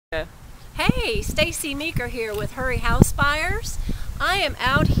Hey, Stacy Meeker here with Hurry House Buyers. I am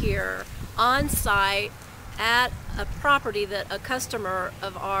out here on site at a property that a customer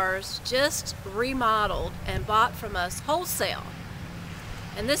of ours just remodeled and bought from us wholesale.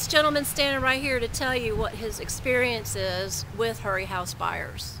 And this gentleman's standing right here to tell you what his experience is with Hurry House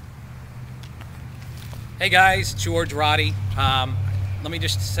Buyers. Hey guys, George, Roddy. Let me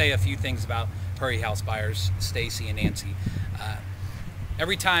just say a few things about Hurry House Buyers, Stacy and Nancy.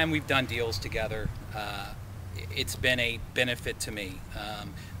 Every time we've done deals together, it's been a benefit to me.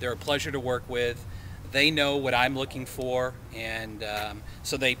 They're a pleasure to work with. They know what I'm looking for, and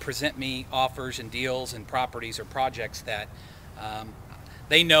so they present me offers and deals and properties or projects that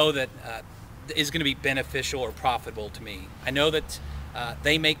they know that is going to be beneficial or profitable to me. I know that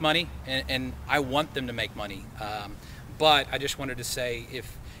they make money, and I want them to make money. But I just wanted to say,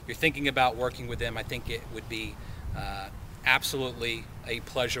 if you're thinking about working with them, I think it would be absolutely a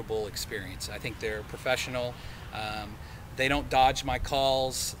pleasurable experience. I think they're professional. They don't dodge my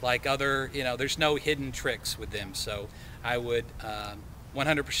calls like other, there's no hidden tricks with them. So I would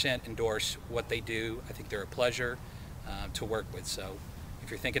 100% endorse what they do. I think they're a pleasure to work with. So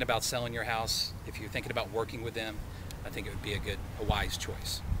if you're thinking about selling your house, if you're thinking about working with them, I think it would be a wise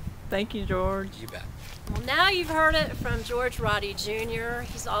choice. Thank you, George. You bet. Well, now you've heard it from George Roddy Jr.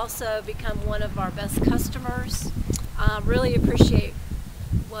 He's also become one of our best customers. Really appreciate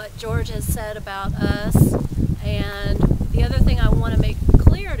what George has said about us. And the other thing I want to make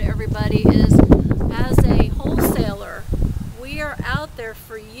clear to everybody is, as a wholesaler, we are out there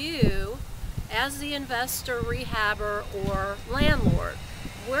for you as the investor, rehabber, or landlord.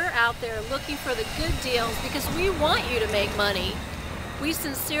 We're out there looking for the good deals because we want you to make money. We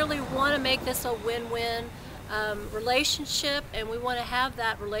sincerely want to make this a win-win relationship, and we want to have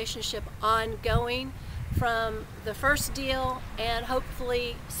that relationship ongoing from the first deal and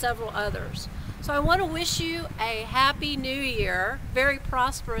hopefully several others. So I want to wish you a happy new year, very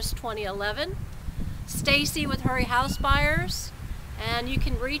prosperous 2011. Stacy with Hurry House Buyers, and you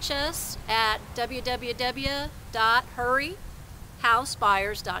can reach us at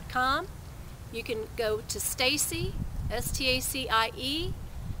www.hurryhousebuyers.com. You can go to Stacy, S-T-A-C-I-E,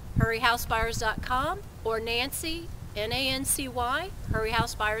 hurryhousebuyers.com, or Nancy, N-A-N-C-Y,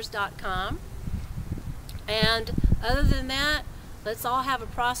 hurryhousebuyers.com. And other than that, let's all have a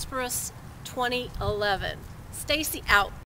prosperous 2011. Stacy out.